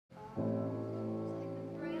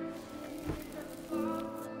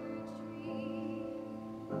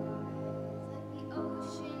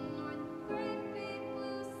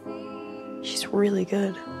really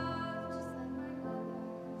good.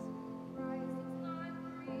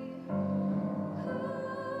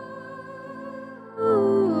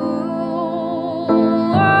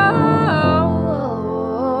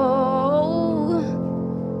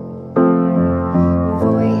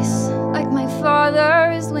 Voice like my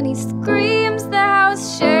father's, when he screams the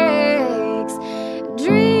house shakes.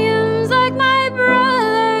 Dreams like my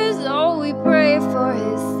brother's, oh, we pray for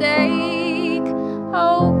his sake.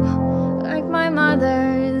 Hope like my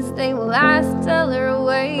mother's, they will last till they're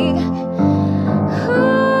awake.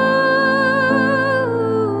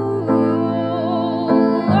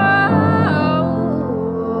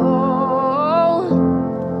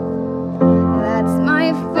 That's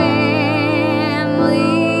my family.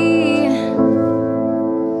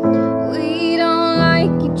 We don't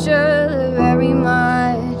like each other very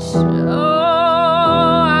much.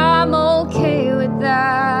 Oh, I'm okay with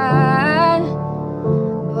that,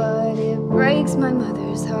 but it breaks my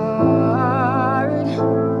mother's heart.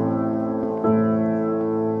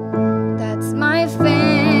 That's my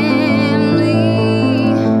family.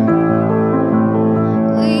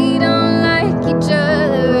 We don't like each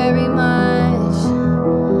other very much.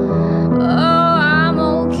 Oh, I'm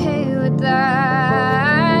okay with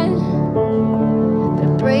that, but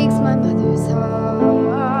it breaks my mother's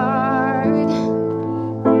heart.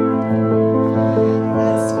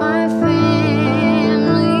 That's my family.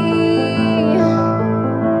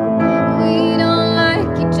 We don't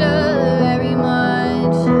like each other very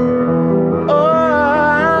much. Oh,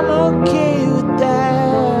 I'm okay with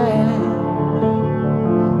that.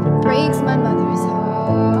 Breaks my mother's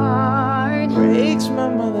heart. Breaks my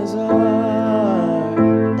mother's heart.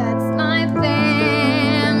 That's my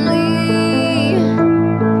family.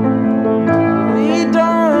 We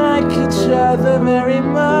don't like each other very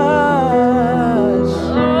much.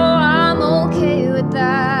 Oh, I'm okay with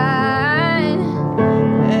that.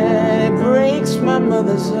 And it breaks my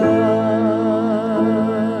mother's heart.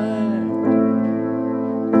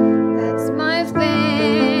 That's my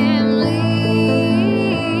family.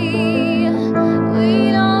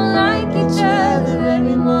 We don't like each other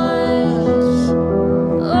very much.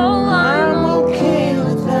 Oh, I'm okay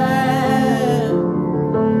with that,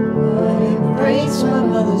 but it breaks my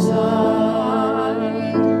mother's heart.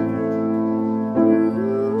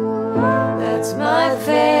 That's my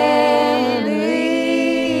family.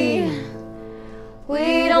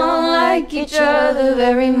 we don't like each other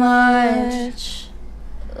very much.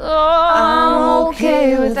 Oh, I'm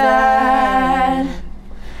okay with that,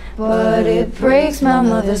 but it breaks my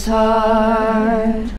mother's heart.